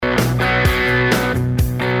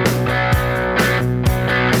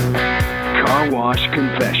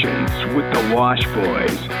with the Wash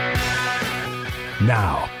Boys.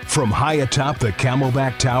 Now, from high atop the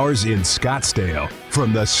Camelback Towers in Scottsdale,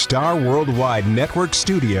 from the Star Worldwide Network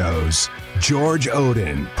Studios, George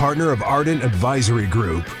Odin, partner of Ardent Advisory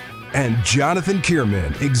Group, and Jonathan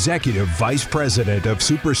Kierman, Executive Vice President of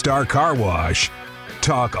Superstar Car Wash,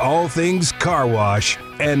 talk all things car wash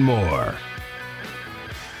and more.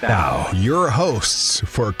 Now, your hosts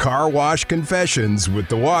for Car Wash Confessions with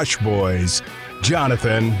the Wash Boys,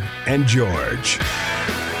 Jonathan and George.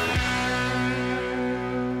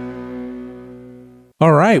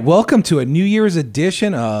 All right, welcome to a New Year's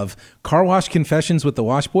edition of Car Wash Confessions with the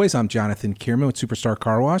Wash Boys. I'm Jonathan Kierman with Superstar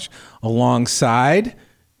Car Wash, alongside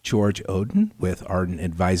George Odin with Ardent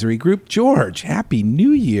Advisory Group. George, Happy New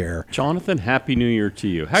Year. Jonathan, Happy New Year to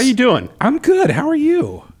you. How you doing? I'm good. How are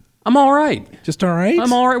you? I'm all right. Just all right?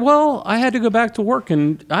 I'm all right. Well, I had to go back to work,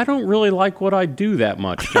 and I don't really like what I do that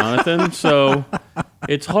much, Jonathan, so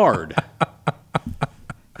it's hard.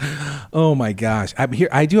 Oh, my gosh. I'm here.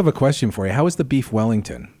 I do have a question for you. How is the beef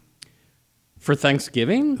Wellington? For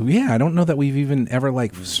Thanksgiving? Yeah, I don't know that we've even ever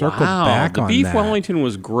circled back on that. The beef Wellington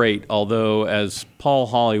was great, although, as Paul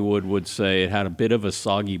Hollywood would say, it had a bit of a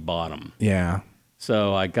soggy bottom. Yeah.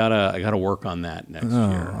 So I gotta work on that next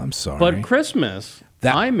year. I'm sorry. But Christmas,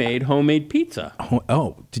 I made homemade pizza.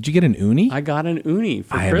 Oh, did you get an uni? I got an uni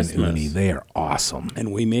for Christmas. I have an uni. They are awesome.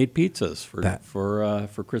 And we made pizzas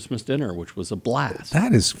for Christmas dinner, which was a blast.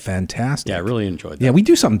 That is fantastic. Yeah, I really enjoyed that. Yeah, we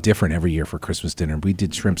do something different every year for Christmas dinner. We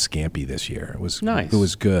did shrimp scampi this year. It was nice. It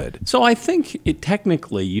was good. So I think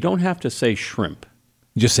technically you don't have to say shrimp.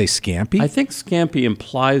 You just say scampi? I think scampi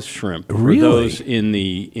implies shrimp. Really? For those in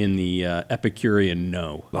the Epicurean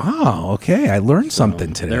know. Oh, okay. I learned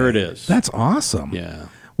something today. There it is. That's awesome. Yeah.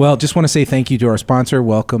 Well, just want to say thank you to our sponsor,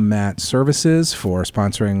 Welcome Mat Services, for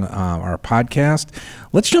sponsoring our podcast.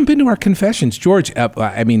 Let's jump into our confessions. George,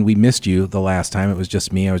 we missed you the last time. It was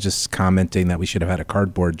just me. I was just commenting that we should have had a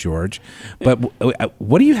cardboard George. But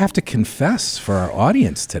what do you have to confess for our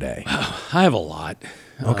audience today? I have a lot.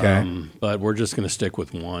 Okay. But we're just going to stick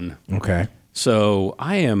with one. Okay. So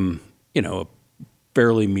I am, a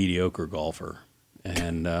fairly mediocre golfer.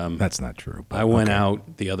 And that's not true. But I went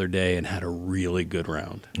out the other day and had a really good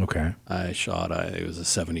round. Okay. I shot, it was a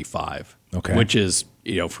 75. Okay. Which is,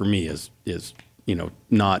 for me is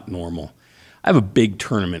not normal. I have a big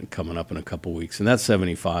tournament coming up in a couple weeks, and that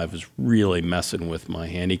 75 is really messing with my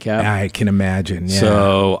handicap. I can imagine, yeah.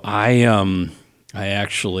 So I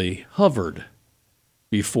actually hovered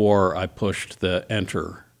before I pushed the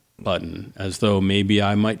enter button, as though maybe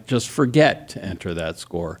I might just forget to enter that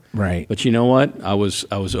score. Right. But you know what? I was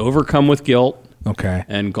overcome with guilt. Okay.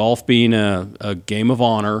 And golf being a game of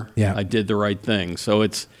honor, yeah. I did the right thing. So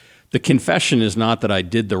the confession is not that I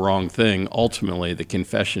did the wrong thing. Ultimately, the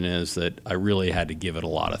confession is that I really had to give it a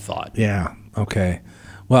lot of thought. Yeah. Okay.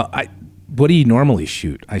 Well, what do you normally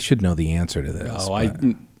shoot? I should know the answer to this.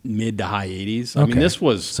 Mid to high 80s. Okay. I mean, this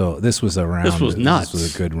was a round. This was nuts. This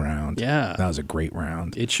was a good round. Yeah, that was a great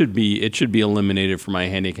round. It should be eliminated from my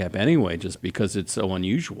handicap anyway, just because it's so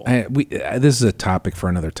unusual. This is a topic for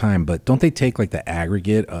another time, but don't they take like the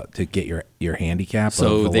aggregate to get your handicap?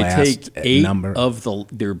 So of the they last take 8 number of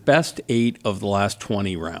their best 8 of the last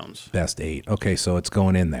 20 rounds. Best 8. Okay, so it's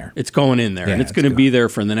going in there. It's going in there, yeah, and it's going to be there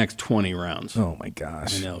for the next 20 rounds. Oh my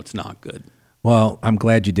gosh! I know it's not good. Well, I'm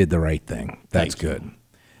glad you did the right thing. That's good. You.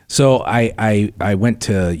 So I went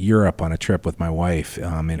to Europe on a trip with my wife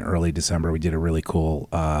in early December. We did a really cool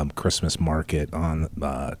Christmas market on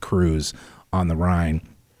cruise on the Rhine.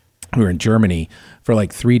 We were in Germany for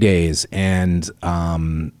like 3 days and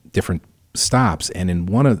different stops. And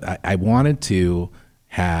in I wanted to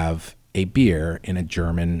have a beer in a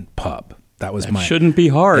German pub. That shouldn't be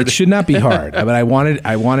hard. It should not be hard, but I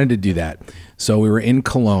wanted to do that. So we were in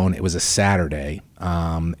Cologne. It was a Saturday,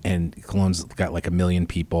 and Cologne's got like 1 million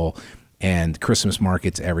people, and Christmas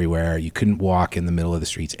markets everywhere. You couldn't walk in the middle of the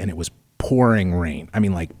streets, and it was pouring rain. I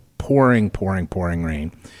mean, like pouring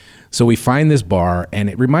rain. So we find this bar, and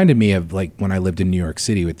it reminded me of like when I lived in New York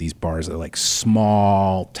City with these bars that are like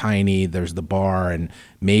small, tiny. There's the bar, and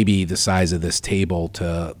maybe the size of this table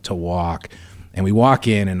to walk. And we walk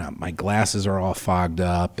in, and my glasses are all fogged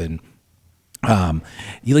up, and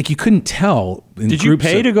you couldn't tell. Did you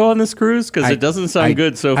pay to go on this cruise? Because it doesn't sound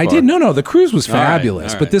good so far. I did. No, the cruise was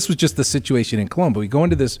fabulous, all right. But this was just the situation in Cologne. But we go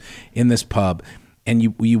into this pub, and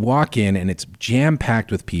you walk in, and it's jam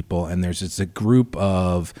packed with people, and there's just a group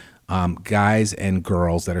of guys and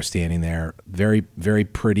girls that are standing there, very very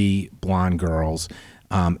pretty blonde girls.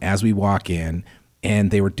 As we walk in, and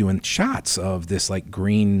they were doing shots of this like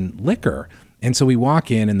green liquor. And so we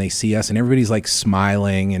walk in and they see us and everybody's like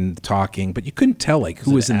smiling and talking, but you couldn't tell like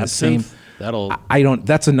who was in the same.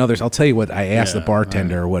 That's another, I'll tell you what, I asked the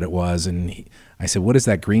bartender what it was. And I said, what is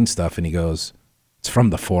that green stuff? And he goes, it's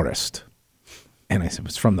from the forest. And I said,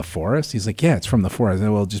 it's from the forest? He's like, yeah, it's from the forest. I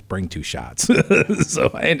said, well, just bring 2 shots.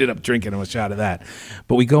 So I ended up drinking a shot of that.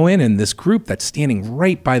 But we go in and this group that's standing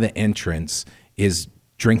right by the entrance is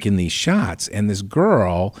drinking these shots. And this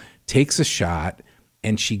girl takes a shot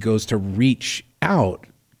and she goes to reach out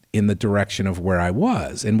in the direction of where I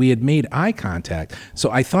was. And we had made eye contact.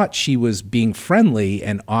 So I thought she was being friendly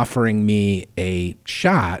and offering me a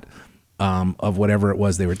shot of whatever it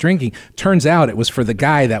was they were drinking. Turns out it was for the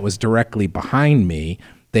guy that was directly behind me.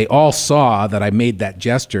 They all saw that I made that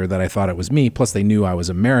gesture that I thought it was me, plus they knew I was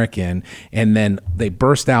American, and then they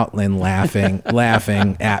burst out and laughing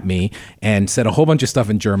at me and said a whole bunch of stuff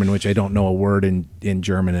in German, which I don't know a word in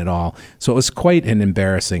German at all. So it was quite an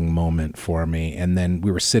embarrassing moment for me. And then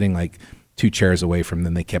we were sitting like 2 chairs away from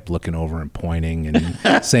them. They kept looking over and pointing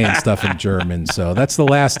and saying stuff in German. So that's the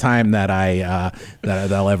last time that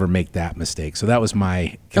I'll ever make that mistake. So that was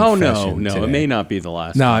my confession. No, today. It may not be the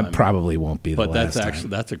last No, time. it probably won't be the last time. But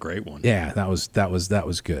that's a great one. Yeah, that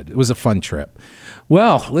was good. It was a fun trip.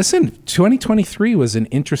 Well, listen, 2023 was an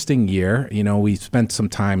interesting year. You know, we spent some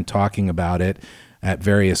time talking about it at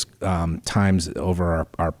various times over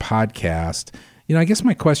our podcast. You know, I guess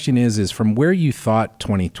my question is from where you thought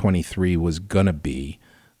 2023 was going to be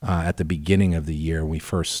at the beginning of the year when we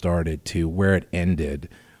first started to where it ended,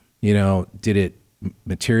 you know, did it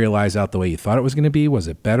materialize out the way you thought it was going to be? Was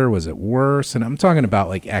it better? Was it worse? And I'm talking about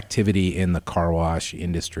like activity in the car wash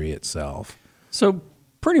industry itself. So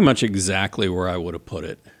pretty much exactly where I would have put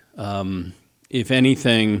it. If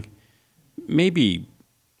anything, maybe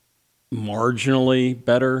marginally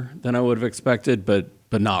better than I would have expected, but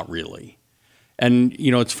not really. And,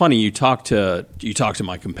 you know, it's funny, you talk to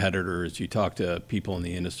my competitors, you talk to people in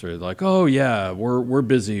the industry, like, oh, yeah, we're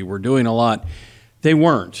busy, we're doing a lot. They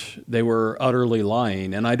weren't. They were utterly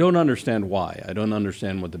lying, and I don't understand why. I don't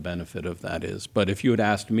understand what the benefit of that is. But if you had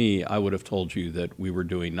asked me, I would have told you that we were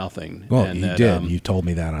doing nothing. Well, and you that, did. You told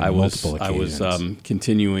me that on multiple occasions. I was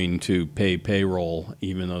continuing to pay payroll,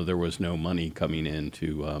 even though there was no money coming in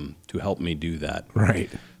to help me do that. Right.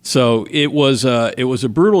 So it was a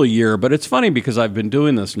brutal year, but it's funny because I've been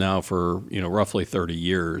doing this now for, you know, roughly 30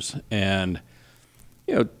 years, and,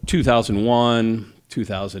 you know, 2001,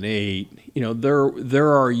 2008, you know,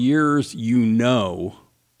 there are years you know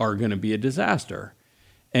are going to be a disaster.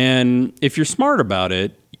 And if you're smart about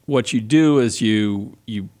it, what you do is you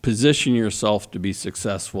position yourself to be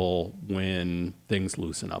successful when things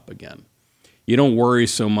loosen up again. You don't worry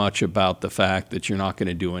so much about the fact that you're not going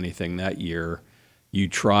to do anything that year. You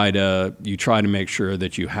try to make sure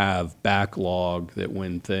that you have backlog, that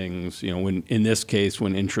when things, you know, when in this case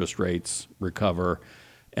when interest rates recover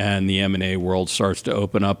and the M&A world starts to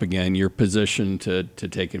open up again, you're positioned to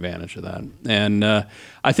take advantage of that. And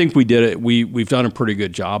I think we did it. We've done a pretty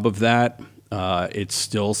good job of that. It's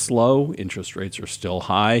still slow. Interest rates are still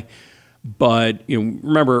high. But, you know,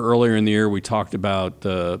 remember earlier in the year we talked about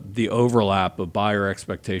the overlap of buyer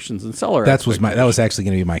expectations and seller expectations. That was actually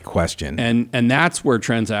going to be my question. And that's where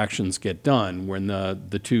transactions get done, when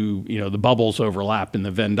the two, you know, the bubbles overlap in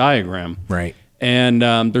the Venn diagram. Right. And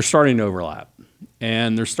they're starting to overlap.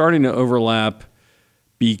 And they're starting to overlap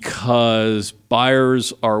because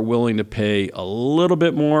buyers are willing to pay a little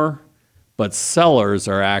bit more, but sellers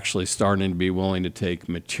are actually starting to be willing to take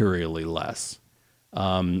materially less.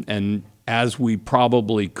 And as we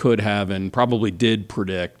probably could have and probably did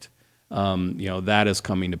predict, you know, that is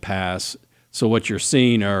coming to pass. So what you're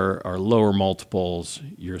seeing are lower multiples.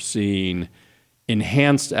 You're seeing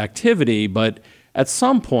enhanced activity, but at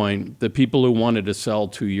some point, the people who wanted to sell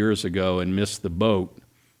 2 years ago and missed the boat,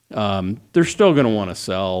 they're still going to want to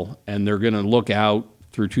sell, and they're going to look out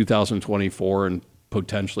through 2024 and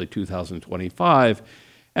potentially 2025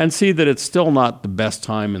 and see that it's still not the best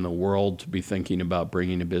time in the world to be thinking about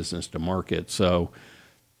bringing a business to market. So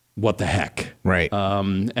what the heck? Right.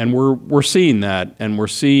 And we're seeing that, and we're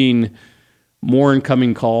seeing more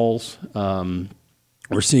incoming calls.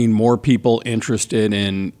 We're seeing more people interested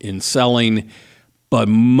in selling. But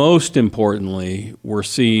most importantly, we're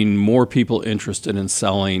seeing more people interested in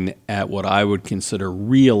selling at what I would consider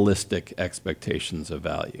realistic expectations of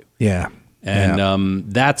value. Yeah. And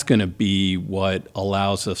that's going to be what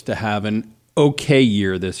allows us to have an okay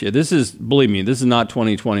year this year. This is, believe me, this is not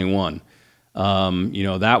 2021. You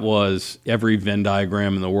know, that was every Venn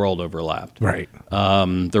diagram in the world overlapped. Right.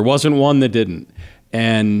 There wasn't one that didn't.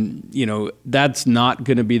 And, you know, that's not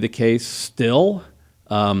going to be the case still.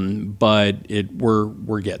 But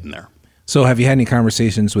we're getting there. So have you had any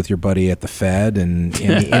conversations with your buddy at the Fed and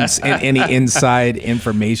any inside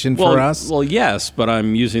information for us? Well, yes, but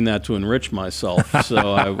I'm using that to enrich myself,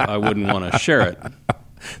 so I wouldn't want to share it.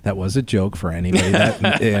 That was a joke for anybody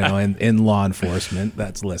that in law enforcement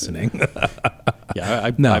that's listening. Yeah,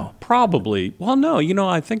 I probably. Well, no,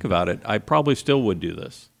 I think about it. I probably still would do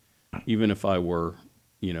this, even if I were,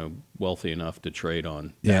 wealthy enough to trade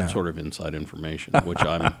on that sort of inside information, which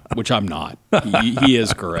I'm not. He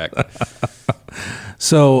is correct.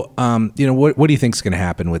 So, what do you think is going to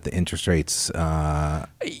happen with the interest rates?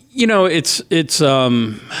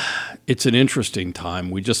 It's an interesting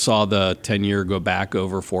time. We just saw the 10-year go back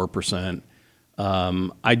over 4%.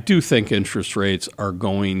 I do think interest rates are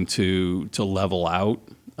going to level out,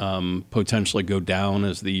 potentially go down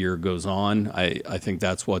as the year goes on. I think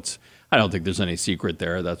I don't think there's any secret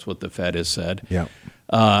there. That's what the Fed has said. Yeah.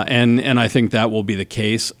 And I think that will be the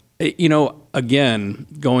case. Again,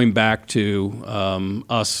 going back to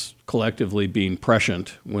us collectively being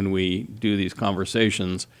prescient when we do these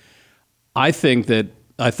conversations, I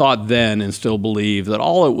thought then and still believe that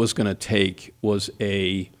all it was going to take was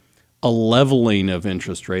a leveling of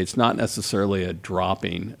interest rates, not necessarily a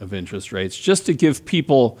dropping of interest rates, just to give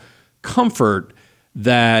people comfort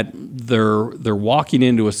that they're walking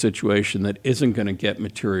into a situation that isn't going to get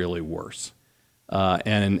materially worse.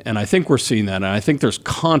 And I think we're seeing that. And I think there's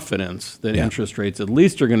confidence that interest rates at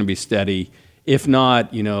least are going to be steady, if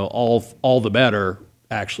not, all the better,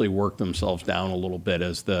 actually work themselves down a little bit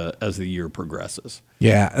as the year progresses.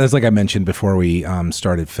 Yeah, as like I mentioned before we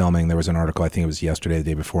started filming, there was an article, I think it was yesterday, the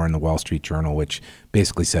day before, in the Wall Street Journal, which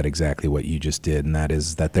basically said exactly what you just did, and that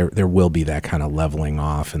is that there will be that kind of leveling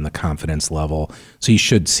off in the confidence level. So you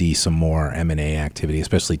should see some more M&A activity,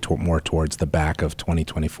 especially more towards the back of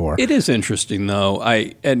 2024. It is interesting, though.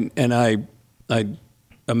 I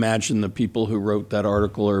imagine the people who wrote that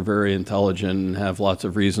article are very intelligent and have lots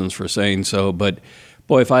of reasons for saying so, but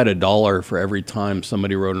boy, if I had $1 for every time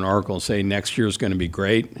somebody wrote an article saying next year is going to be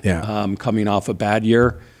great, coming off a bad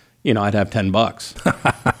year, I'd have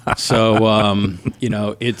 $10.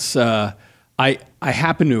 So, it's I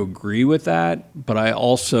happen to agree with that, but I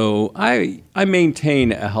also I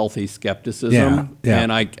maintain a healthy skepticism,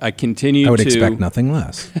 and I continue. I would expect nothing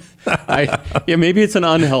less. Maybe it's an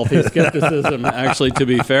unhealthy skepticism, actually, to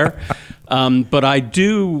be fair, but I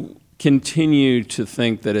do continue to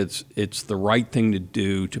think that it's the right thing to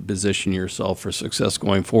do to position yourself for success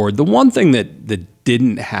going forward. The one thing that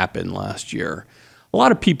didn't happen last year, a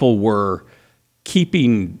lot of people were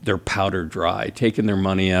keeping their powder dry, taking their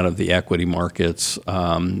money out of the equity markets,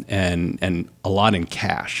 and a lot in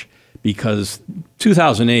cash, because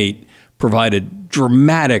 2008 provided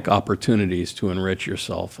dramatic opportunities to enrich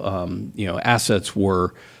yourself. Assets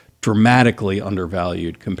were dramatically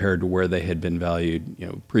undervalued compared to where they had been valued,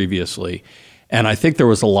 previously. And I think there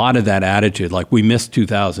was a lot of that attitude, like, we missed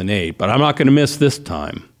 2008, but I'm not going to miss this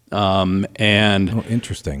time.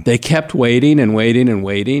 Interesting. They kept waiting and waiting and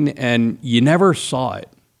waiting, and you never saw it.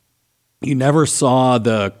 You never saw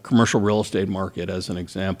the commercial real estate market, as an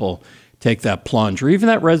example, take that plunge, or even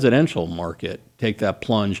that residential market take that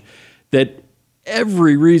plunge that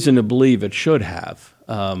every reason to believe it should have.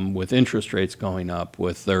 With interest rates going up,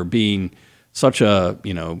 with there being such a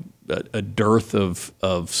dearth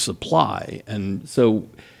of supply, and so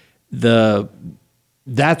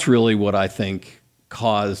that's really what I think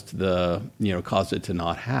caused it to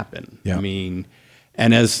not happen. Yeah. I mean,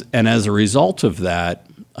 and as a result of that,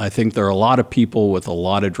 I think there are a lot of people with a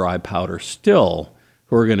lot of dry powder still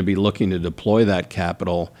who are going to be looking to deploy that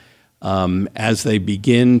capital. As they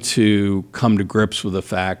begin to come to grips with the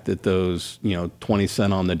fact that those 20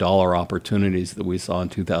 cent on the dollar opportunities that we saw in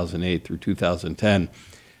 2008 through 2010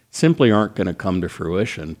 simply aren't going to come to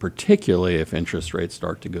fruition, particularly if interest rates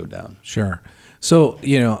start to go down. Sure. So,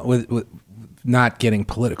 with not getting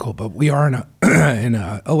political, but we are in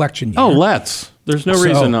a election year. Oh, let's. There's no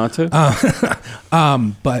reason not to.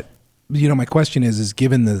 But my question is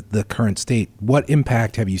given the current state, what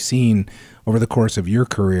impact have you seen over the course of your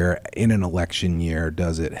career in an election year?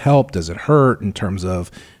 Does it help? Does it hurt in terms of,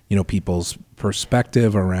 people's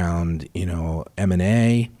perspective around,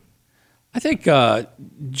 M&A? I think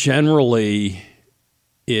generally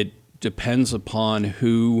it depends upon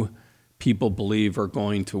who people believe are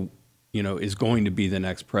going to, is going to be the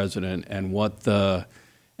next president, and what the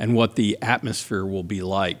atmosphere will be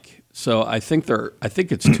like. So I think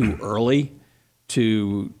it's too early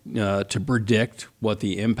to predict what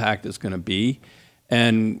the impact is going to be,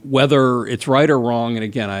 and whether it's right or wrong. And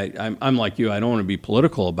again, I'm like you; I don't want to be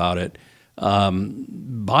political about it.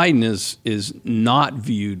 Biden is not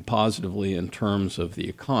viewed positively in terms of the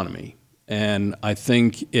economy, And I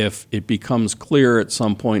think if it becomes clear at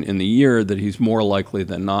some point in the year that he's more likely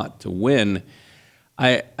than not to win,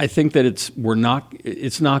 I think that it's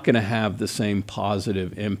not going to have the same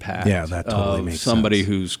positive impact. Yeah, that totally makes somebody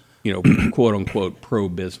sense. who's quote unquote pro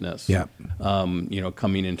business. Yeah.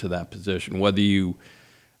 Coming into that position. Whether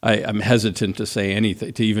I'm hesitant to say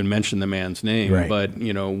anything, to even mention the man's name. Right. But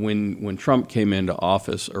when Trump came into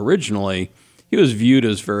office originally, he was viewed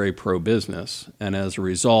as very pro business, and as a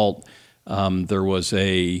result, there was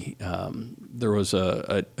a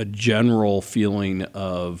general feeling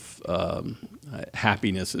of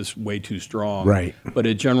happiness is way too strong, right? But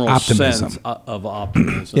a general optimism. sense of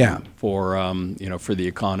optimism, Yeah. for for the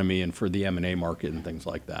economy and for the M&A market and things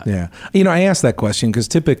like that. Yeah, I asked that question because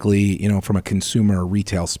typically, from a consumer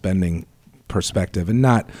retail spending perspective, and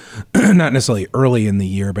not necessarily early in the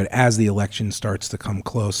year, but as the election starts to come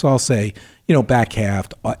close. So I'll say, back half,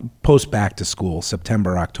 post back to school,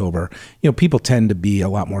 September, October, people tend to be a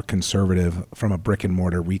lot more conservative from a brick and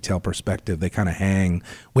mortar retail perspective. They kind of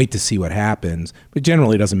wait to see what happens, but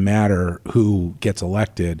generally it doesn't matter who gets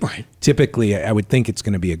elected. Right. Typically, I would think it's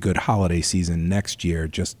going to be a good holiday season next year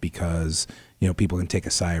just because people can take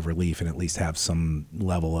a sigh of relief and at least have some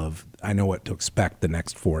level of, I know what to expect the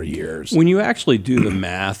next 4 years. When you actually do the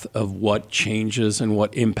math of what changes and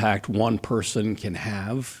what impact one person can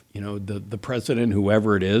have, the president,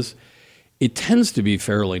 whoever it is, it tends to be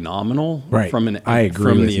fairly nominal. Right. I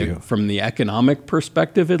agree with you. From the economic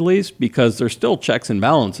perspective, at least, because there's still checks and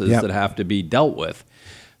balances Yep. that have to be dealt with.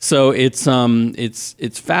 So it's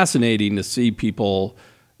fascinating to see people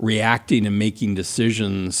reacting and making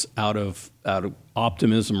decisions out of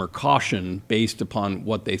optimism or caution based upon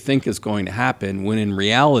what they think is going to happen, when in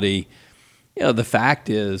reality, the fact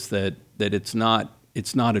is that it's not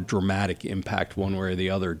a dramatic impact one way or the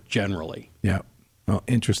other generally. Yeah. Well,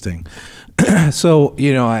 interesting. So,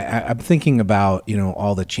 I'm thinking about,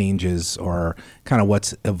 all the changes or kind of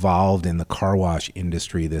what's evolved in the car wash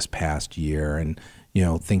industry this past year, and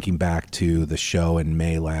thinking back to the show in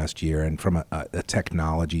May last year, and from a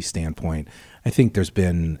technology standpoint, I think there's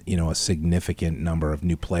been, a significant number of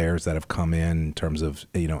new players that have come in terms of,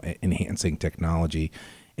 enhancing technology.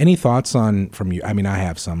 Any thoughts from you? I mean, I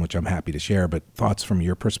have some, which I'm happy to share, but thoughts from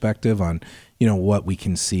your perspective on, what we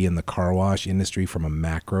can see in the car wash industry from a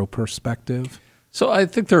macro perspective? So I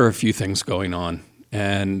think there are a few things going on.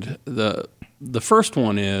 And the first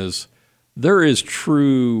one is there is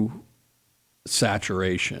true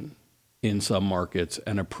saturation in some markets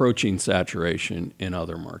and approaching saturation in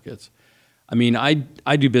other markets. I mean, I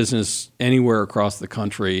do business anywhere across the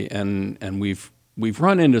country, and we've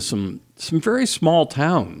run into some very small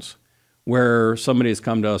towns where somebody has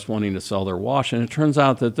come to us wanting to sell their wash, and it turns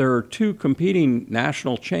out that there are two competing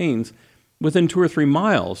national chains within 2 or 3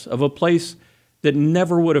 miles of a place that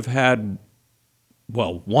never would have had,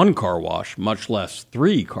 well, one car wash, much less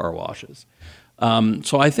 3 car washes.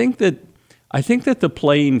 So I think that the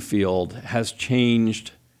playing field has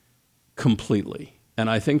changed completely. And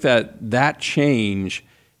I think that change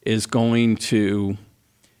is going to,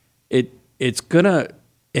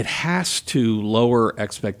 it has to lower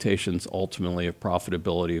expectations ultimately of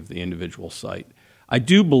profitability of the individual site. I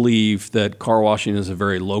do believe that car washing is a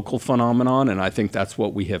very local phenomenon, and I think that's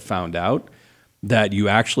what we have found out, that you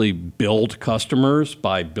actually build customers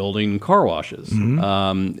by building car washes,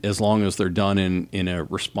 as long as they're done in a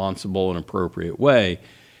responsible and appropriate way.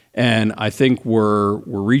 And I think we're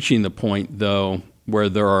reaching the point, though, where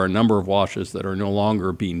there are a number of washes that are no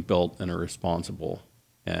longer being built in a responsible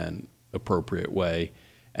and appropriate way,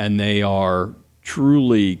 and they are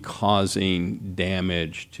truly causing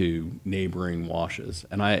damage to neighboring washes.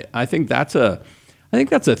 And I think that's a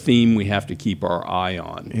theme we have to keep our eye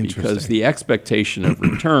on, because the expectation of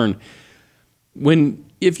return,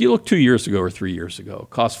 if you look 2 years ago or 3 years ago,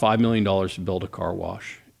 it cost $5 million to build a car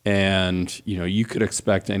wash. And, you could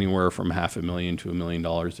expect anywhere from $500,000 to $1 million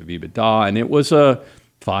of EBITDA. And it was a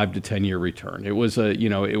 5 to 10 year return. It was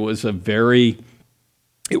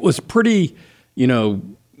pretty,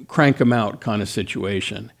 crank them out kind of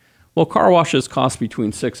situation. Well, car washes cost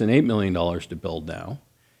between $6 and $8 million to build now.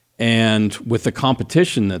 And with the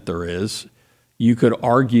competition that there is, you could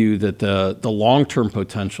argue that the long-term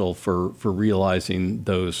potential for realizing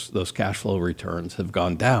those cash flow returns have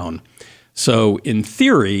gone down. So in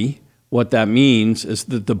theory, what that means is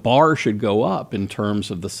that the bar should go up in terms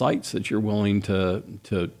of the sites that you're willing to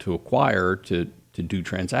acquire to do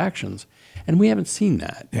transactions. And we haven't seen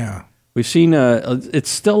that. Yeah. We've seen it's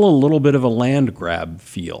still a little bit of a land grab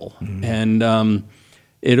feel. Mm-hmm. And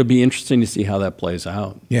it'll be interesting to see how that plays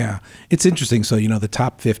out. Yeah, it's interesting. So, the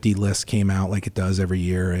top 50 list came out like it does every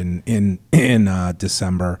year in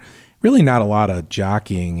December. really not a lot of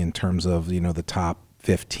jockeying in terms of, the top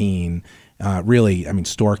 15. Really, I mean,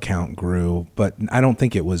 store count grew, but I don't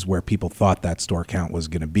think it was where people thought that store count was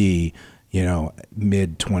going to be,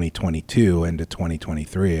 mid 2022 into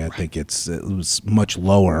 2023. I think it was much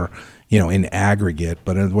lower, in aggregate,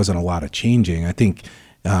 but it wasn't a lot of changing. I think,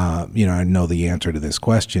 I know the answer to this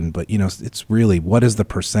question, but, it's really what is the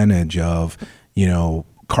percentage of,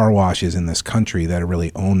 car washes in this country that are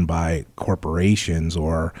really owned by corporations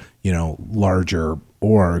or, larger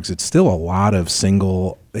orgs. It's still a lot of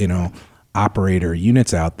single, operator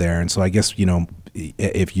units out there. And so I guess,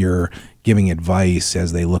 if you're giving advice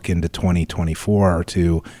as they look into 2024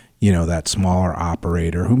 to, that smaller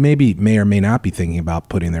operator who may or may not be thinking about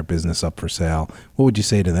putting their business up for sale, what would you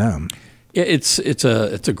say to them? It's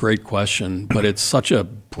a great question, but it's such a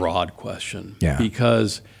broad question. Yeah.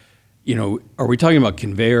 Because, are we talking about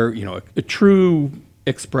conveyor, a true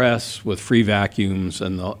express with free vacuums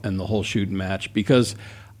and the whole shoot and match? Because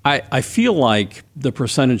I feel like the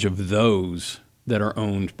percentage of those that are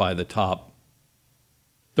owned by the top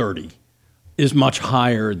 30 is much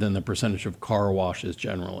higher than the percentage of car washes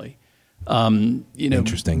generally.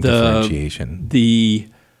 Interesting differentiation.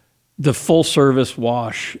 The full service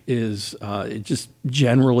wash is just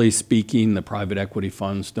generally speaking, the private equity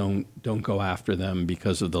funds don't go after them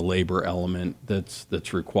because of the labor element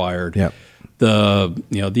that's required. Yep. The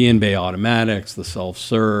in-bay automatics, the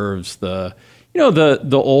self-serves, the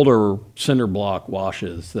older cinder block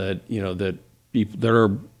washes that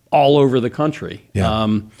are all over the country.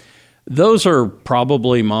 Yeah. Those are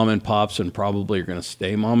probably mom and pops and probably are going to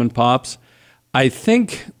stay mom and pops. I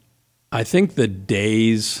think the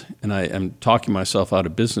days, and I'm talking myself out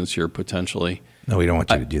of business here potentially. No, we don't want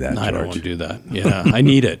you to do that, George. I don't want to do that. Yeah, I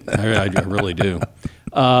need it. I really do.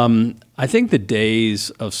 I think the days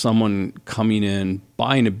of someone coming in,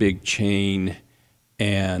 buying a big chain,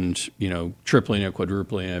 and tripling it,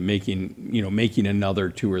 quadrupling it, making another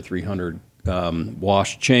 200 or 300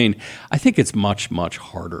 wash chain. I think it's much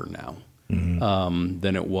harder now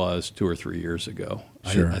than it was 2 or 3 years ago.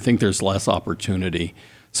 Sure. I think there's less opportunity.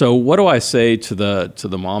 So what do I say to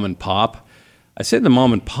the mom and pop? I say to the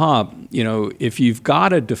mom and pop, if you've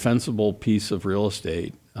got a defensible piece of real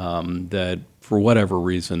estate that for whatever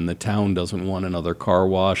reason the town doesn't want another car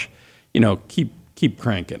wash, keep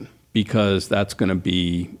cranking, because that's going to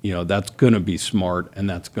be smart and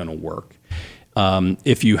that's going to work.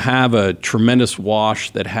 If you have a tremendous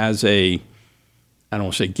wash that has I don't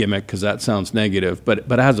want to say gimmick because that sounds negative, but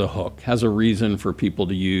has a hook, has a reason for people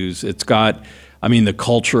to use. It's got, the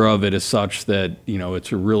culture of it is such that,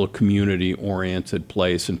 it's a real community-oriented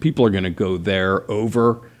place, and people are going to go there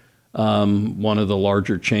over one of the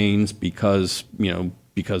larger chains because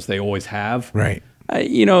they always have. Right.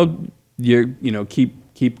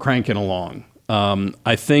 Keep cranking along.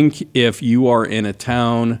 I think if you are in a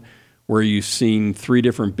town where you've seen 3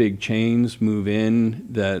 different big chains move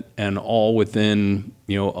in and all within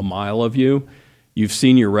a mile of you, you've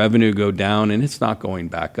seen your revenue go down, and it's not going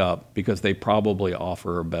back up because they probably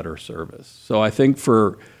offer a better service. So I think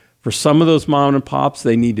for some of those mom and pops,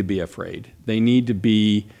 they need to be afraid. They need to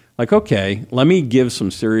be like, okay, let me give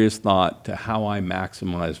some serious thought to how I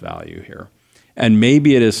maximize value here. And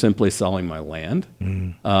maybe it is simply selling my land.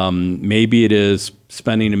 Maybe it is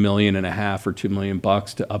spending $1.5 million or $2 million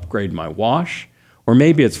to upgrade my wash, or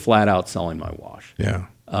maybe it's flat out selling my wash. Yeah.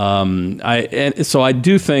 So I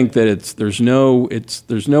do think that there's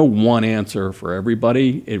no one answer for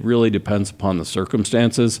everybody. It really depends upon the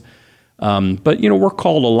circumstances. But we're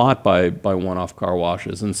called a lot by one-off car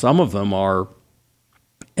washes, and some of them are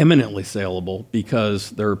eminently saleable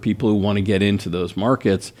because there are people who want to get into those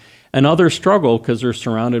markets. And others struggle because they're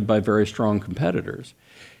surrounded by very strong competitors.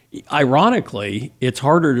 Ironically,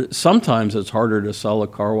 sometimes it's harder to sell a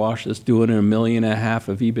car wash that's doing $1.5 million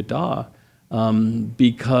of EBITDA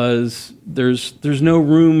because there's no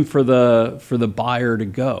room for the buyer to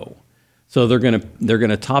go. So they're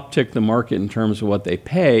gonna top tick the market in terms of what they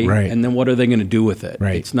pay, right. And then what are they going to do with it?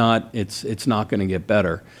 Right. It's not going to get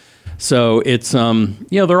better. So it's there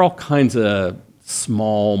are all kinds of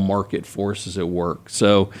small market forces at work.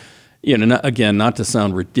 So. Again, not to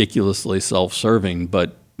sound ridiculously self-serving,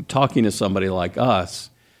 but talking to somebody like us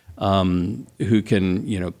who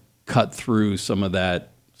can, cut through some of that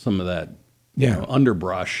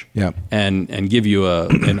underbrush, and give you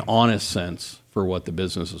an honest sense for what the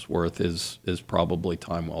business is worth is probably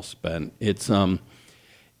time well spent. It's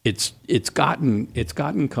it's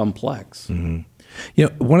gotten complex. Mm-hmm. You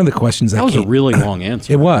know, one of the questions that was a really long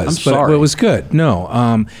answer. It was. I'm sorry. But it was good. No,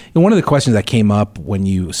 and one of the questions that came up when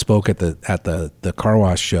you spoke at the car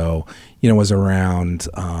wash show, you know, was around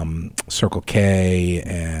Circle K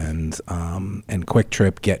and Quick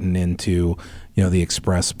Trip getting into, you know, the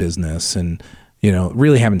express business, and you know,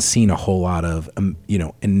 really haven't seen a whole lot of you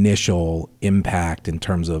know, initial impact in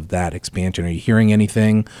terms of that expansion. Are you hearing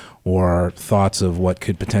anything or thoughts of what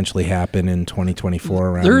could potentially happen in 2024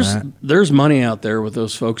 around that? There's money out there with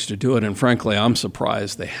those folks to do it, and frankly, I'm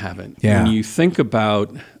surprised they haven't. Yeah. When you think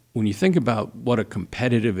about what a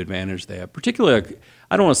competitive advantage they have, particularly,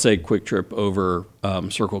 I don't want to say Quick Trip over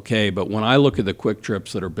Circle K, but when I look at the Quick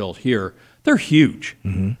Trips that are built here, they're huge.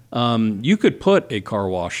 Mm-hmm. You could put a car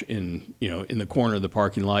wash in the corner of the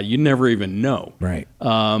parking lot. You'd never even know. Right.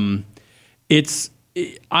 I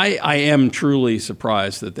am truly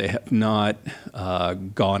surprised that they have not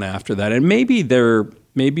gone after that, and maybe they're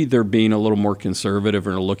being a little more conservative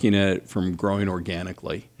and are looking at it from growing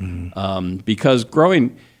organically. Mm-hmm. Because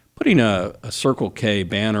putting a Circle K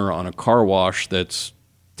banner on a car wash that's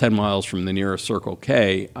 10 miles from the nearest Circle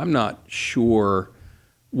K, I'm not sure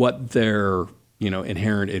what their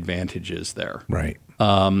inherent advantage is there. Right.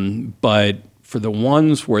 But for the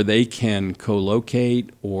ones where they can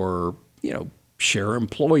co-locate or share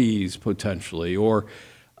employees potentially, or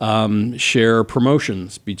share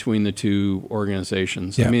promotions between the two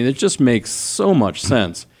organizations. Yeah. I mean, it just makes so much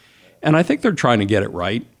sense. And I think they're trying to get it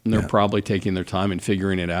right, and they're probably taking their time and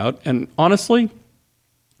figuring it out. And honestly,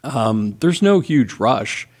 there's no huge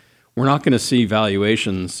rush. We're not going to see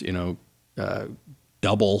valuations,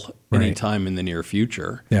 double anytime in the near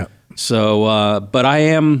future. Yeah. So, but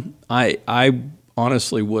I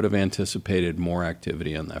honestly would have anticipated more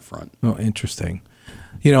activity on that front. Oh, interesting.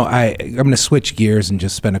 You know, I'm going to switch gears and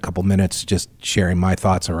just spend a couple minutes just sharing my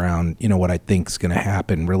thoughts around, what I think is going to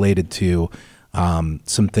happen related to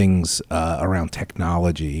some things around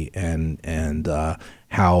technology and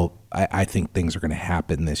how I think things are going to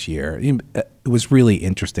happen this year. It was really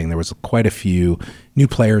interesting. There was quite a few new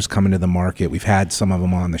players coming to the market. We've had some of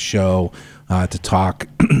them on the show to talk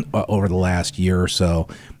over the last year or so.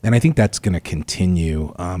 And I think that's going to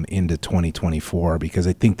continue into 2024 because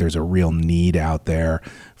I think there's a real need out there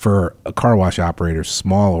for a car wash operator,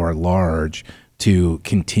 small or large, to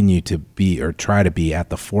continue to be or try to be at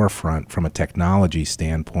the forefront from a technology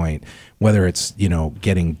standpoint, whether it's,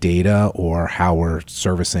 getting data or how we're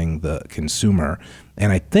servicing the consumer.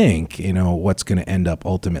 And I think, what's going to end up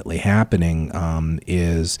ultimately happening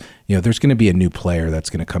is, there's going to be a new player that's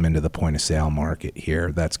going to come into the point of sale market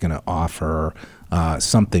here that's going to offer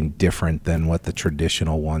something different than what the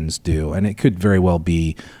traditional ones do. And it could very well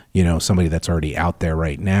be, somebody that's already out there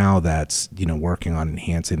right now that's, working on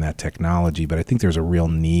enhancing that technology. But I think there's a real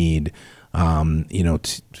need,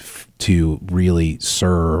 to really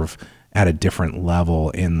serve at a different level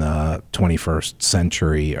in the 21st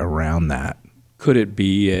century around that. Could it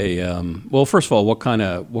be well, first of all, what kind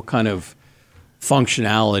of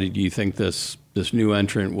functionality do you think this new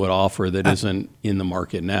entrant would offer that isn't in the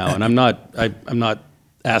market now? And I'm not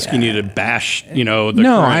asking you to bash, the no, current,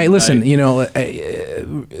 I listen,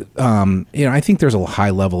 I think there's a high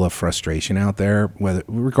level of frustration out there,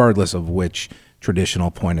 regardless of which traditional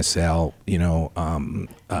point of sale,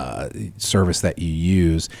 service that you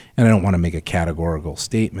use. And I don't want to make a categorical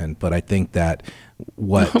statement, but I think that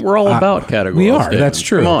we're all about categorical we are. statements. That's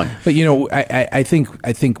true. Come on. But I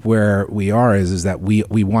think where we are is that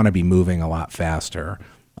we want to be moving a lot faster.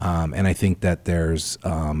 And I think that there's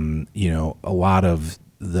a lot of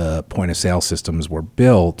the point of sale systems were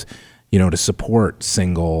built, to support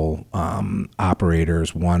single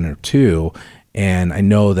operators, one or two. And I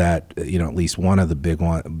know that, at least one of the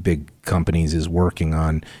big companies is working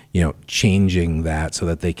on, changing that so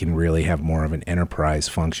that they can really have more of an enterprise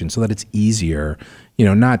function so that it's easier,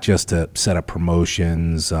 not just to set up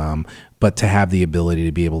promotions, but to have the ability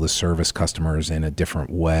to be able to service customers in a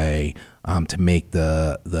different way, to make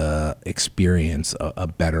the experience a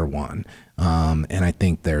better one. And I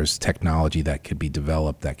think there's technology that could be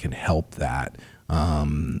developed that can help that.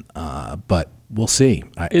 But we'll see.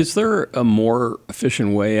 Is there a more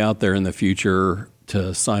efficient way out there in the future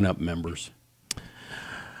to sign up members?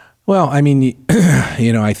 Well, I mean,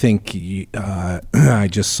 I think I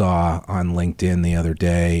just saw on LinkedIn the other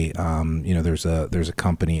day, there's a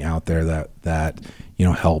company out there that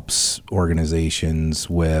helps organizations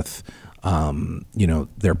with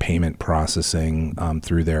their payment processing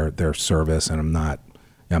through their service, and I'm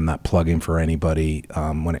not plugging for anybody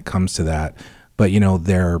when it comes to that. But,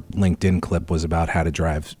 their LinkedIn clip was about how to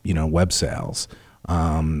drive, web sales.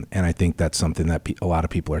 And I think that's something that a lot of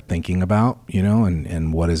people are thinking about,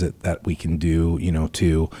 and what is it that we can do,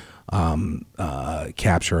 to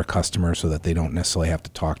capture a customer so that they don't necessarily have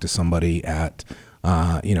to talk to somebody at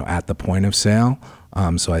the point of sale.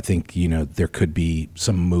 So I think, there could be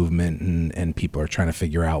some movement and people are trying to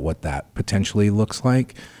figure out what that potentially looks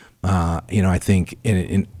like. I think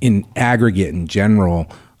in aggregate in general,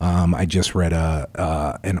 I just read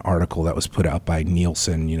an article that was put out by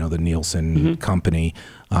Nielsen, the Nielsen company,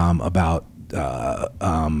 about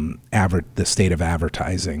the state of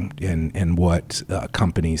advertising and what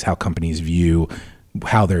how companies view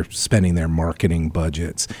how they're spending their marketing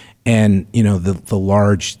budgets. And, the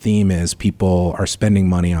large theme is people are spending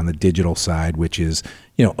money on the digital side, which is,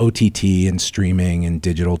 OTT and streaming and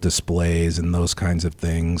digital displays and those kinds of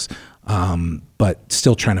things, but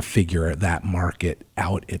still trying to figure that market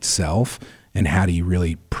out itself. And how do you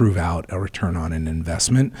really prove out a return on an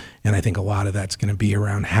investment? And I think a lot of that's going to be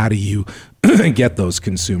around how do you get those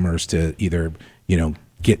consumers to either,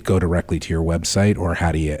 go directly to your website, or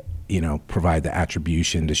how do you, provide the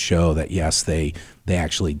attribution to show that, yes, they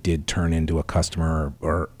actually did turn into a customer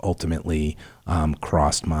or ultimately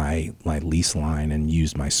crossed my lease line and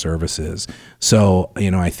used my services. So,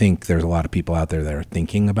 I think there's a lot of people out there that are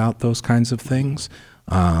thinking about those kinds of things.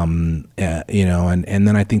 And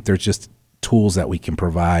then I think there's just tools that we can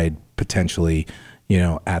provide potentially,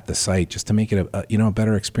 at the site just to make it a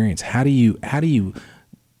better experience. How do you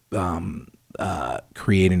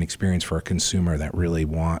create an experience for a consumer that really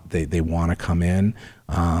want to come in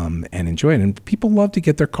and enjoy it? And people love to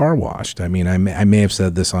get their car washed. I mean, I may have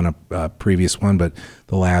said this on a previous one, but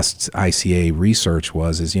the last ICA research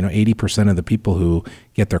was 80% of the people who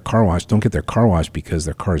get their car washed don't get their car washed because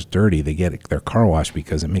their car's dirty. They get their car washed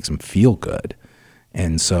because it makes them feel good.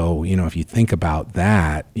 And so, if you think about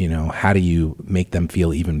that, how do you make them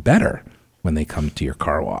feel even better when they come to your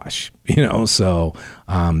car wash? So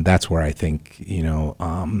that's where I think,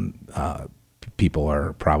 people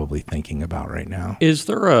are probably thinking about right now. Is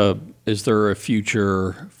there a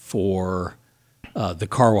future for the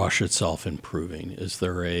car wash itself improving? Is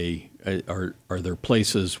there are there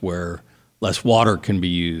places where less water can be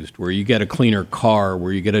used, where you get a cleaner car,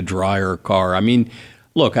 where you get a drier car? I mean,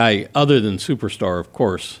 look, other than Superstar, of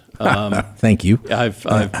course. Thank you. I've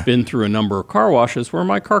been through a number of car washes where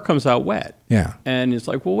my car comes out wet. Yeah. And it's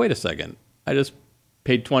like, well, wait a second. I just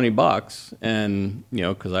paid $20 and,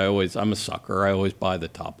 because I'm a sucker. I always buy the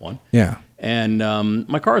top one. Yeah. And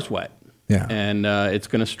my car's wet. Yeah. And it's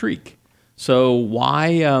going to streak. So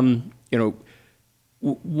why,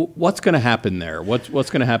 what's going to happen there? What's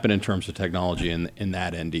going to happen in terms of technology in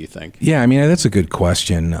that end, do you think? Yeah, I mean, that's a good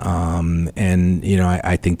question. And,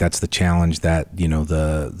 I think that's the challenge that,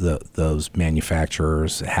 those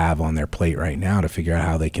manufacturers have on their plate right now to figure out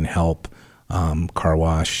how they can help car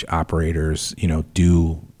wash operators,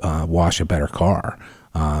 do wash a better car.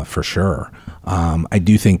 For sure. I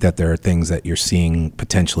do think that there are things that you're seeing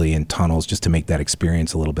potentially in tunnels just to make that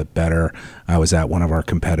experience a little bit better. I was at one of our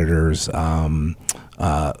competitors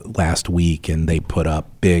last week, and they put up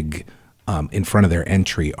big, in front of their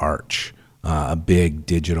entry arch, a big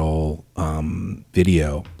digital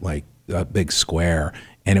video, like a big square.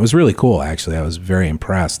 And it was really cool, actually. I was very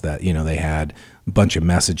impressed that, they had a bunch of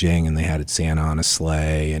messaging and they had Santa on a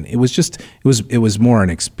sleigh. And it was more an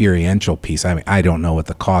experiential piece. I mean, I don't know what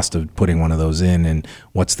the cost of putting one of those in and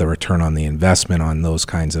what's the return on the investment on those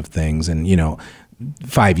kinds of things. And,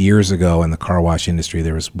 5 years ago in the car wash industry,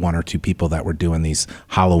 there was one or two people that were doing these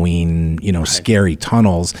Halloween, right, scary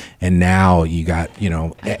tunnels. And now you got,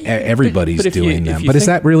 everybody's doing them. But is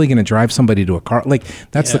that really going to drive somebody to a car? Like,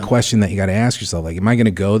 that's the question that you got to ask yourself. Like, am I going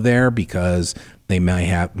to go there because they might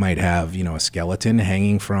have, a skeleton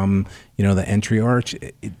hanging from, the entry arch?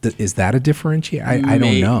 Is that a differentiator? I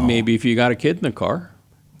don't know. Maybe if you got a kid in the car.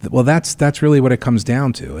 Well, that's really what it comes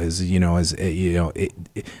down to is,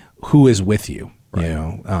 who is with you? Right.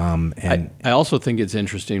 And I also think it's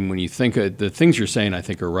interesting when you think of the things you're saying, I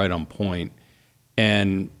think are right on point.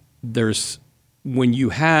 And when you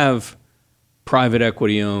have private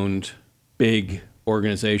equity owned big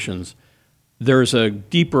organizations, there's a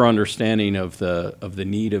deeper understanding of the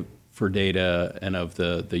need for data and of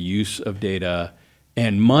the use of data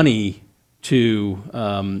and money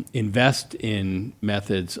to invest in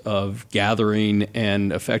methods of gathering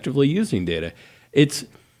and effectively using data.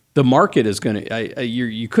 The market is going to,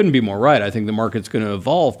 you couldn't be more right. I think the market's going to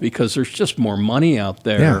evolve because there's just more money out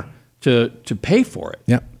there to pay for it.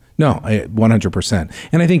 Yeah. No, 100%.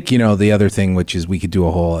 And I think, the other thing, which is we could do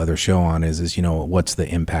a whole other show on is what's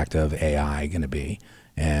the impact of AI going to be?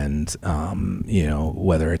 And,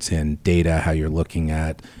 whether it's in data, how you're looking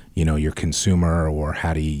at, your consumer, or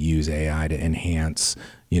how do you use AI to enhance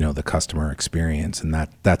the customer experience. And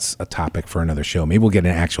that's a topic for another show. Maybe we'll get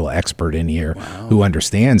an actual expert in here who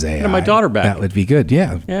understands AI. My daughter back. That would be good.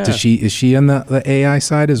 Yeah. Yeah. Is she on the AI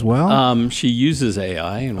side as well? She uses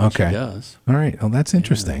AI and what she does. All right. Oh, that's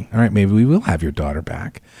interesting. All right. Maybe we will have your daughter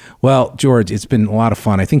back. Well, George, it's been a lot of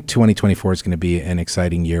fun. I think 2024 is going to be an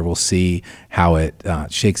exciting year. We'll see how it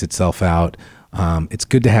shakes itself out. It's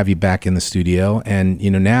good to have you back in the studio. And,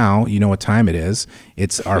 now you know what time it is.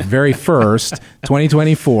 It's our very first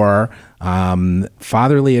 2024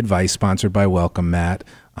 Fatherly Advice, sponsored by Welcome Mat.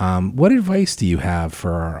 What advice do you have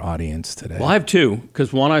for our audience today? Well, I have two,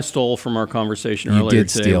 because one I stole from our conversation earlier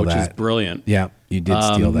today, which is brilliant. Yeah, you did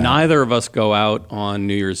steal that. Neither of us go out on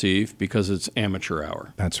New Year's Eve because it's amateur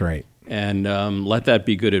hour. That's right. And let that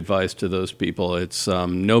be good advice to those people. It's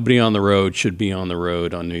nobody on the road should be on the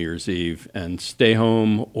road on New Year's Eve, and stay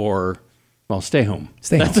home stay home.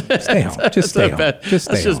 Stay home. Stay home. Just stay home. That's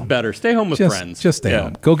just better. Stay home with friends. Just stay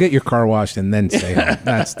home. Go get your car washed and then stay home.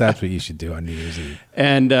 That's what you should do on New Year's Eve.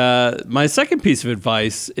 And my second piece of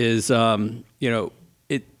advice is, in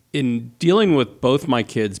dealing with both my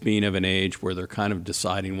kids being of an age where they're kind of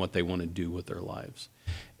deciding what they want to do with their lives,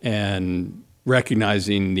 and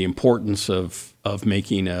recognizing the importance of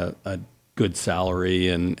making a good salary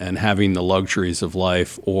and having the luxuries of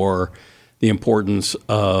life, or the importance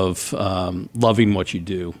of loving what you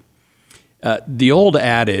do. The old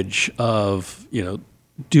adage of,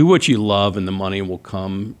 do what you love and the money will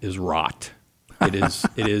come is rot. It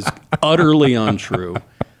is utterly untrue.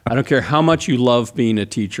 I don't care how much you love being a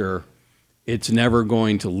teacher, it's never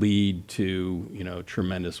going to lead to,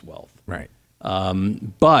 tremendous wealth. Right.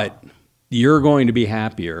 But you're going to be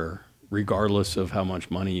happier, regardless of how much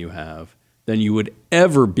money you have, than you would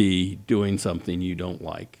ever be doing something you don't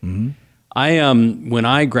like. Mm-hmm. When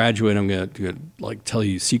I graduated, I'm going to tell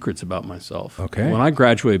you secrets about myself. Okay. When I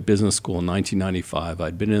graduated business school in 1995,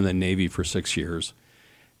 I'd been in the Navy for 6 years,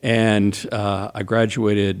 and I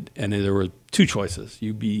graduated, and there were two choices: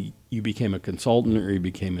 you became a consultant, or you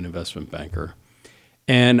became an investment banker.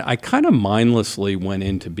 And I kind of mindlessly went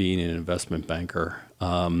into being an investment banker.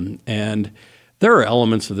 And there are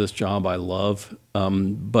elements of this job I love,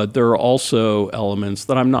 but there are also elements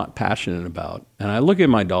that I'm not passionate about. And I look at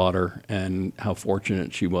my daughter and how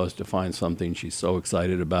fortunate she was to find something she's so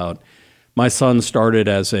excited about. My son started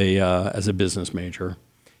as a business major,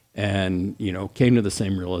 and came to the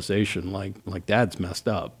same realization, like Dad's messed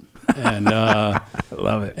up, and I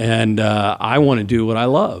love it. And I want to do what I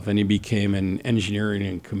love. And he became an engineering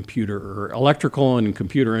and electrical and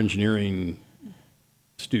computer engineering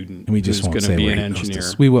student. And we just won't say where he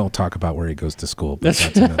goes to. We will talk about where he goes to school, but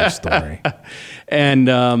that's another story.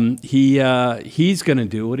 And he's going to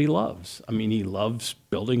do what he loves. I mean, he loves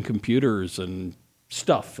building computers and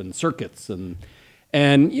stuff and circuits, and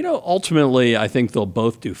ultimately, I think they'll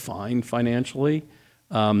both do fine financially.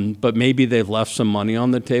 But maybe they've left some money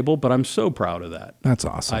on the table. But I'm so proud of that. That's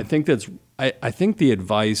awesome. I think I think the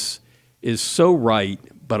advice is so right,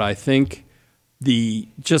 but I think the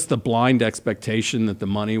blind expectation that the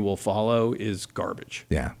money will follow is garbage.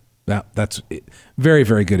 Yeah, that's very,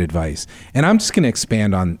 very good advice. And I'm just going to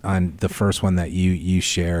expand on the first one that you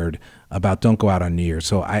shared about don't go out on New Year's.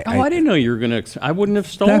 So I didn't know you were going to. I wouldn't have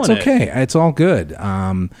stolen it. That's okay. It's all good.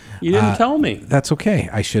 You didn't tell me. That's okay.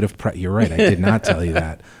 I should have. You're right. I did not tell you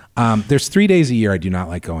that. There's 3 days a year I do not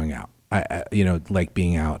like going out. I like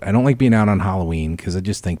being out. I don't like being out on Halloween because I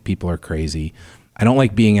just think people are crazy. I don't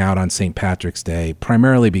like being out on St. Patrick's Day,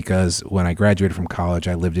 primarily because when I graduated from college,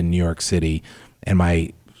 I lived in New York City, and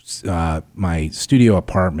my studio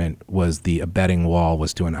apartment was the abetting wall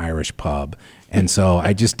was to an Irish pub. And so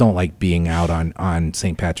I just don't like being out on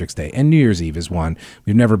St. Patrick's Day. And New Year's Eve is one.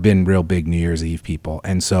 We've never been real big New Year's Eve people.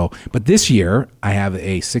 And so, but this year I have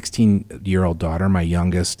a 16-year-old daughter, my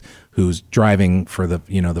youngest, who's driving for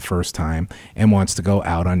the first time and wants to go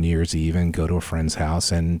out on New Year's Eve and go to a friend's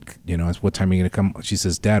house. And, what time are you going to come? She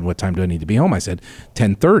says, Dad, what time do I need to be home? I said,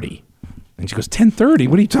 10:30. And she goes, 10:30?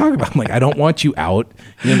 What are you talking about? I'm like, I don't want you out.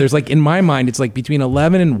 There's in my mind, it's between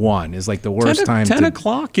 11 and 1 is the worst time. 10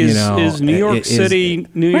 o'clock is New York City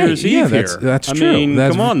New Year's Eve here. That's true. I mean,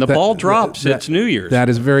 come on, the ball drops. It's New Year's. That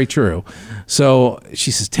is very true. So she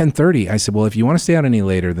says 10:30. I said, well, if you want to stay out any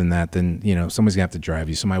later than that, then, somebody's going to have to drive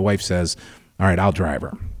you. So my wife says, all right, I'll drive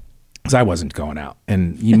her. Because I wasn't going out,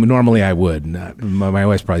 and normally I would. My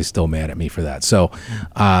wife's probably still mad at me for that. So,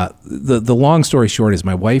 the long story short is,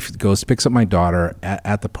 my wife picks up my daughter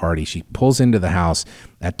at the party. She pulls into the house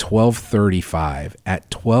at 12:35. At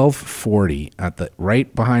 12:40,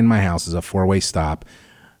 right behind my house is a 4-way stop.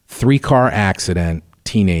 3-car accident.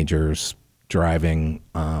 Teenagers driving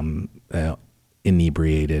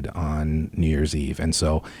inebriated on New Year's Eve. And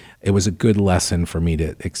so it was a good lesson for me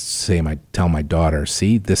to tell my daughter,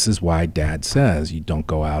 see, this is why Dad says you don't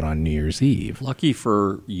go out on New Year's Eve. Lucky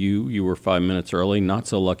for you were 5 minutes early. Not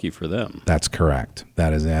so lucky for them. That's correct.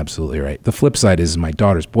 That is absolutely right. The flip side is my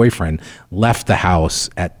daughter's boyfriend left the house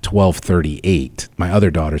at 12:38. My other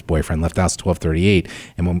daughter's boyfriend left the house at 12:38.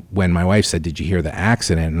 And when my wife said, did you hear the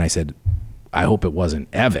accident? And I said, I hope it wasn't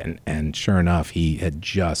Evan. And sure enough, he had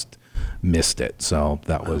just missed it. So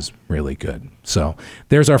that was really good. So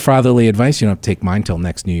there's our fatherly advice. You don't have to take mine till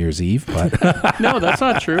next New Year's Eve. But No, that's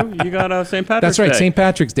not true. You got St. Patrick's Day. That's right. St.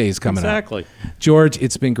 Patrick's Day is coming up. Exactly. George,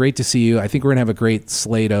 it's been great to see you. I think we're going to have a great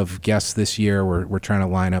slate of guests this year. We're trying to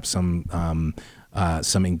line up some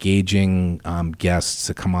engaging guests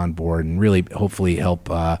to come on board and really hopefully help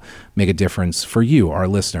make a difference for you, our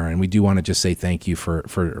listener. And we do want to just say thank you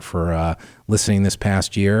for listening this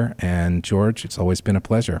past year. And George, it's always been a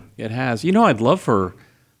pleasure. It has. I'd love for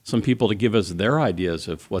some people to give us their ideas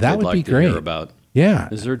of what they'd like to hear about. Yeah.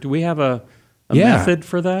 Do we have a method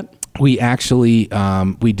for that? We actually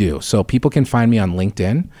we do. So people can find me on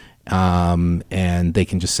LinkedIn. And they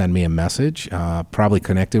can just send me a message, probably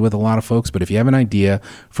connected with a lot of folks. But if you have an idea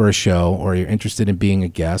for a show or you're interested in being a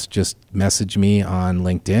guest, just message me on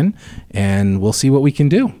LinkedIn and we'll see what we can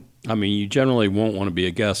do. I mean, you generally won't want to be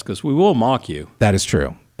a guest because we will mock you. That is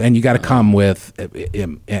true. And you got to come with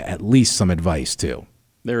at least some advice too.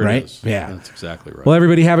 There it is. Yeah. That's exactly right. Well,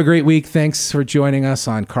 everybody have a great week. Thanks for joining us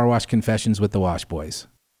on Car Wash Confessions with the Wash Boys.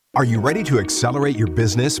 Are you ready to accelerate your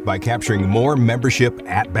business by capturing more membership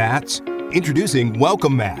at-bats? Introducing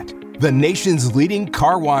Welcome Mat, the nation's leading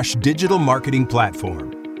car wash digital marketing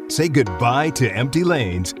platform. Say goodbye to empty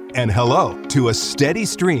lanes and hello to a steady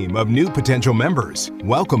stream of new potential members.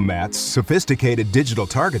 Welcome Mat's sophisticated digital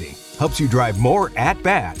targeting helps you drive more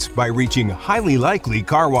at-bats by reaching highly likely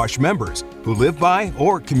car wash members who live by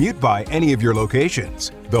or commute by any of your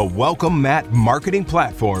locations. The Welcome Mat marketing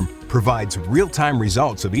platform provides real-time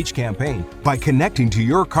results of each campaign by connecting to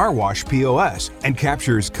your car wash POS and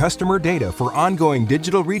captures customer data for ongoing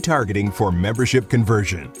digital retargeting for membership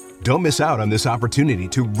conversion. Don't miss out on this opportunity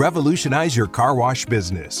to revolutionize your car wash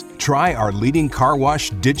business. Try our leading car wash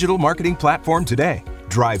digital marketing platform today.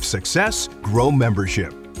 Drive success, grow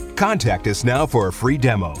membership. Contact us now for a free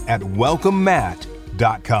demo at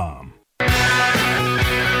welcomemat.com.